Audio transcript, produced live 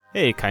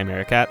Hey,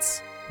 Chimera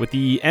Cats. With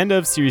the end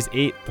of Series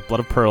 8, The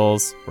Blood of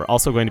Pearls, we're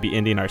also going to be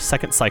ending our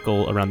second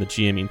cycle around the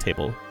GMing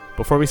table.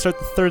 Before we start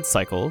the third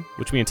cycle,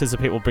 which we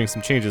anticipate will bring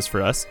some changes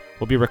for us,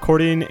 we'll be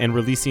recording and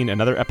releasing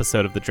another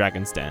episode of The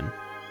Dragon's Den.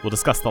 We'll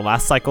discuss the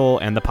last cycle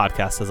and the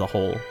podcast as a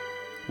whole.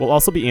 We'll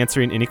also be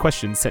answering any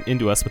questions sent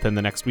into us within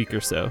the next week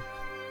or so.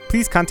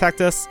 Please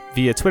contact us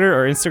via Twitter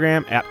or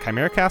Instagram at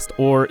ChimeraCast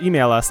or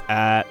email us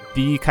at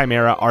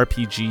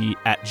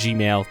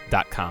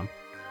thechimerarpg@gmail.com.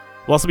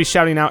 We'll also be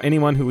shouting out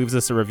anyone who leaves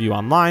us a review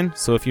online,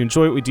 so if you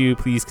enjoy what we do,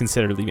 please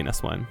consider leaving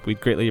us one. We'd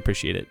greatly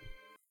appreciate it.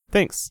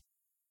 Thanks.